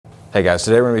Hey guys,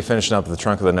 today we're going to be finishing up the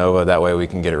trunk of the Nova. That way we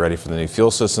can get it ready for the new fuel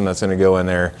system that's going to go in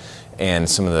there and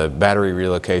some of the battery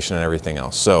relocation and everything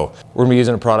else. So we're going to be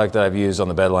using a product that I've used on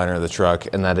the bed liner of the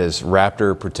truck, and that is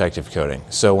Raptor protective coating.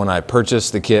 So when I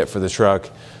purchased the kit for the truck,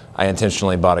 I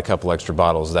intentionally bought a couple extra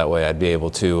bottles. That way I'd be able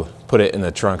to put it in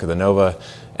the trunk of the Nova,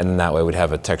 and then that way we'd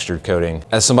have a textured coating.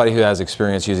 As somebody who has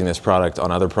experience using this product on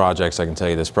other projects, I can tell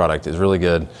you this product is really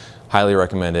good. Highly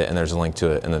recommend it, and there's a link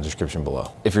to it in the description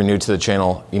below. If you're new to the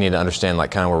channel, you need to understand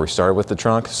like kind of where we started with the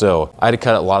trunk. So I had to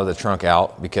cut a lot of the trunk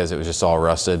out because it was just all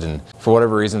rusted, and for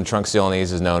whatever reason, the trunk seal on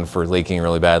these is known for leaking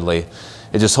really badly.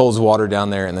 It just holds water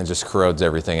down there and then just corrodes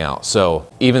everything out. So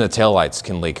even the taillights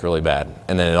can leak really bad,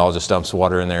 and then it all just dumps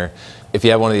water in there. If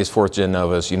you have one of these 4th gen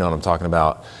Novas, you know what I'm talking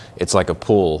about. It's like a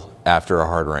pool after a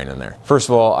hard rain in there. First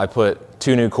of all, I put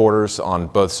 2 new quarters on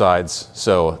both sides,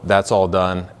 so that's all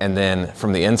done. And then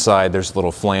from the inside, there's a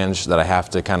little flange that I have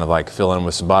to kind of like fill in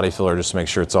with some body filler just to make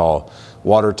sure it's all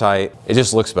watertight. It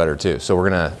just looks better too. So we're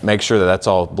gonna make sure that that's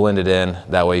all blended in.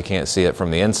 That way you can't see it from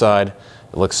the inside.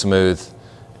 It looks smooth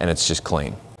and it's just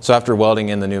clean. So after welding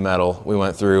in the new metal, we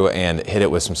went through and hit it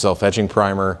with some self-etching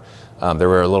primer. There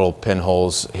were little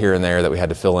pinholes here and there that we had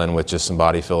to fill in with just some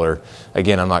body filler.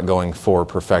 Again, I'm not going for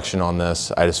perfection on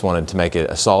this. I just wanted to make it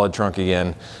a solid trunk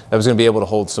again that was going to be able to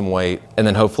hold some weight and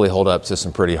then hopefully hold up to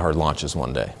some pretty hard launches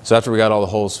one day. So after we got all the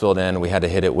holes filled in, we had to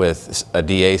hit it with a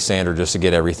DA sander just to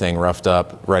get everything roughed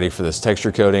up, ready for this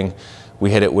texture coating. We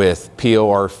hit it with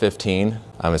POR 15.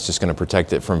 It's just going to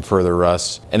protect it from further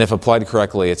rust. And if applied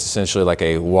correctly, it's essentially like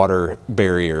a water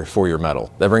barrier for your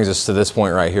metal. That brings us to this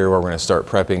point right here where we're going to start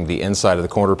prepping the inside of the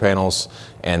corner panels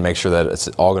and make sure that it's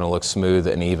all going to look smooth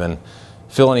and even.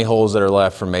 Fill any holes that are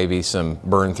left from maybe some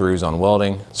burn throughs on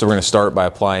welding. So we're going to start by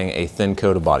applying a thin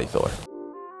coat of body filler.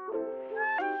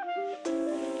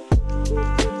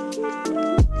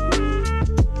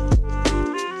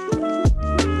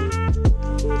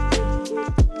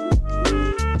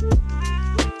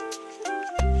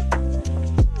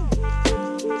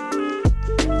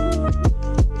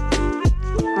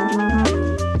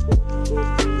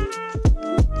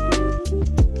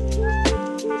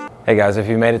 Hey guys, if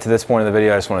you made it to this point of the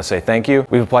video, I just want to say thank you.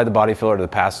 We've applied the body filler to the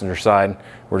passenger side.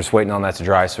 We're just waiting on that to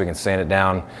dry so we can sand it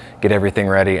down, get everything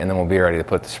ready, and then we'll be ready to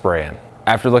put the spray in.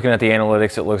 After looking at the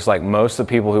analytics, it looks like most of the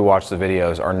people who watch the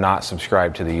videos are not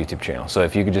subscribed to the YouTube channel. So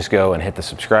if you could just go and hit the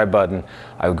subscribe button,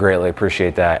 I would greatly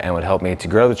appreciate that and would help me to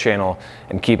grow the channel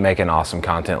and keep making awesome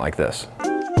content like this.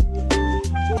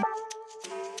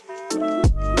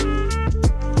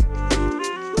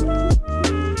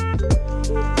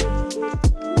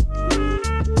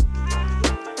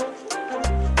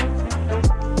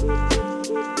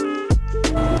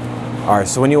 All right,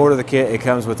 so when you order the kit, it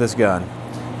comes with this gun,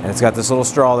 and it's got this little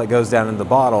straw that goes down into the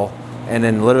bottle, and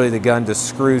then literally the gun just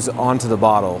screws onto the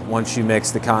bottle once you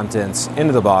mix the contents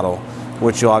into the bottle,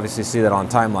 which you'll obviously see that on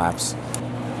time lapse.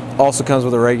 Also comes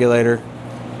with a regulator.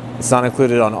 It's not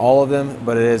included on all of them,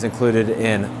 but it is included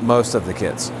in most of the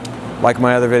kits. Like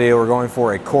my other video, we're going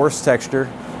for a coarse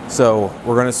texture, so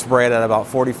we're going to spray it at about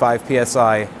 45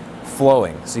 PSI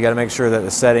flowing. So you got to make sure that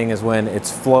the setting is when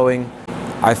it's flowing.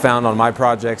 I found on my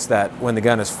projects that when the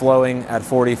gun is flowing at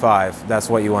 45, that's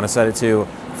what you want to set it to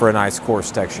for a nice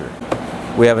coarse texture.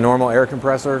 We have a normal air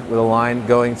compressor with a line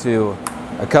going to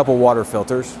a couple water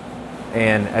filters,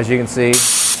 and as you can see,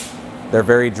 they're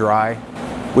very dry.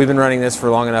 We've been running this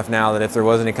for long enough now that if there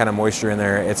was any kind of moisture in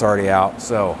there, it's already out,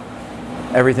 so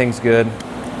everything's good.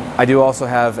 I do also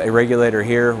have a regulator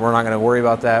here. We're not going to worry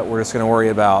about that. We're just going to worry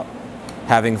about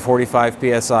having 45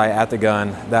 PSI at the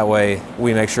gun. That way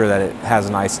we make sure that it has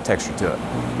a nice texture to it.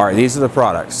 All right, these are the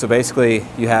products. So basically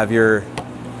you have your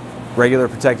regular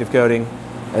protective coating,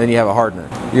 and then you have a hardener.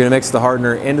 You're gonna mix the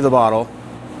hardener into the bottle,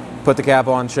 put the cap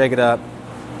on, shake it up,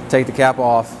 take the cap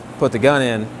off, put the gun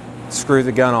in, screw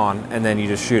the gun on, and then you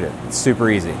just shoot it. It's super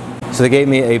easy. So they gave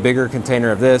me a bigger container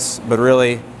of this, but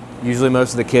really, usually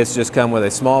most of the kits just come with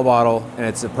a small bottle, and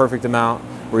it's a perfect amount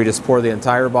where you just pour the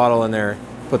entire bottle in there,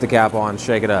 put the cap on,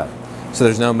 shake it up. So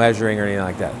there's no measuring or anything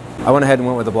like that. I went ahead and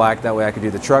went with the black, that way I could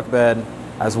do the truck bed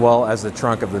as well as the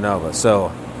trunk of the Nova.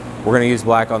 So we're gonna use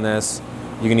black on this.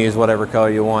 You can use whatever color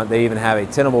you want. They even have a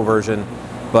tintable version,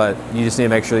 but you just need to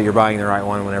make sure that you're buying the right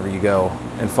one whenever you go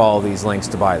and follow these links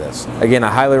to buy this. Again, I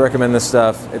highly recommend this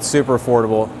stuff. It's super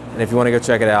affordable, and if you wanna go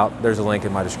check it out, there's a link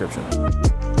in my description.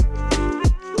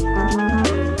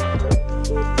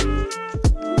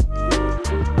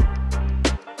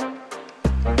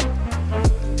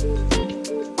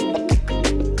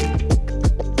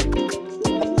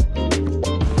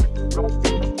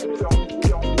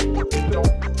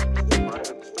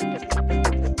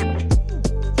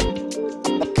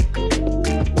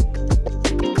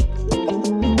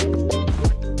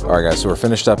 All right guys, so we're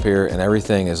finished up here and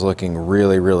everything is looking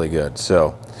really, really good.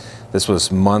 So this was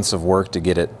months of work to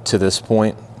get it to this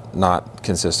point. Not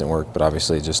consistent work, but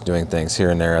obviously just doing things here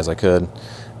and there as I could.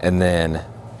 And then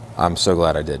I'm so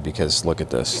glad I did, because look at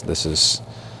this. This is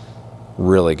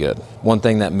really good. One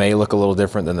thing that may look a little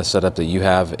different than the setup that you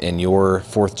have in your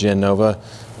 4th gen Nova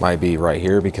might be right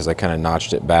here, because I kind of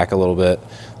notched it back a little bit.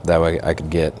 That way I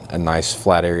could get a nice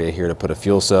flat area here to put a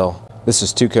fuel cell. This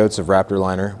is 2 coats of Raptor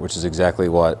Liner, which is exactly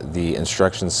what the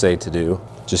instructions say to do.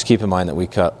 Just keep in mind that we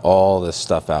cut all this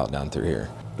stuff out down through here.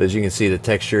 But as you can see, the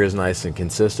texture is nice and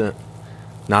consistent.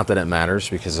 Not that it matters,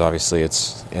 because obviously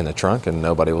it's in the trunk and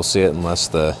nobody will see it unless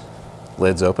the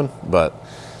lid's open. But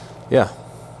yeah,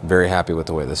 very happy with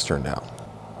the way this turned out.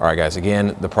 All right guys,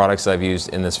 again, the products I've used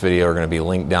in this video are going to be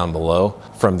linked down below.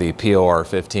 From the POR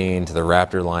 15 to the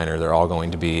Raptor Liner, they're all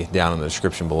going to be down in the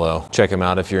description below. Check them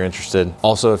out if you're interested.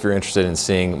 Also, if you're interested in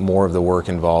seeing more of the work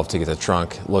involved to get the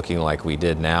trunk looking like we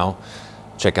did now,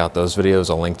 check out those videos.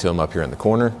 I'll link to them up here in the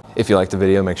corner. If you liked the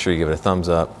video, make sure you give it a thumbs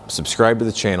up. Subscribe to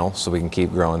the channel so we can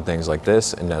keep growing things like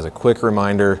this. And as a quick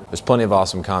reminder, there's plenty of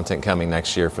awesome content coming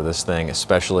next year for this thing,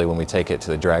 especially when we take it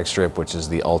to the drag strip, which is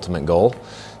the ultimate goal.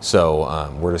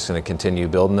 So we're just going to continue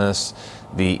building this.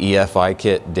 The EFI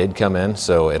kit did come in,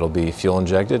 so it'll be fuel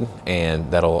injected,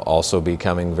 and that'll also be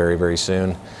coming very, very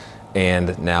soon.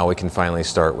 And now we can finally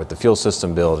start with the fuel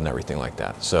system build and everything like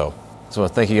that. So I want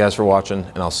to thank you guys for watching,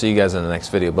 and I'll see you guys in the next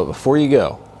video. But before you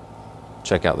go,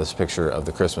 check out this picture of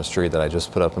the Christmas tree that I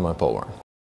just put up in my pole barn.